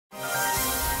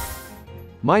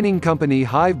Mining company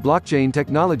HIVE Blockchain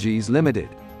Technologies Limited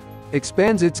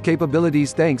expands its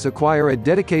capabilities thanks acquire a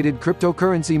dedicated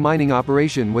cryptocurrency mining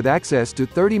operation with access to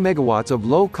 30 megawatts of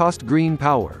low-cost green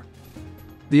power.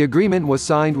 The agreement was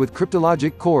signed with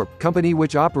Cryptologic Corp., company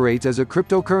which operates as a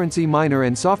cryptocurrency miner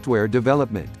and software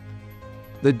development.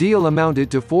 The deal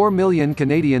amounted to $4 million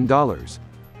Canadian dollars.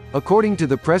 According to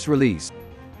the press release,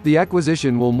 the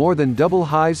acquisition will more than double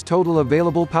HIVE's total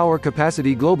available power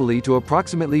capacity globally to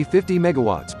approximately 50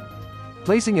 megawatts,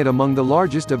 placing it among the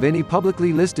largest of any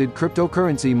publicly listed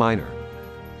cryptocurrency miner.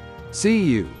 See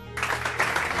you.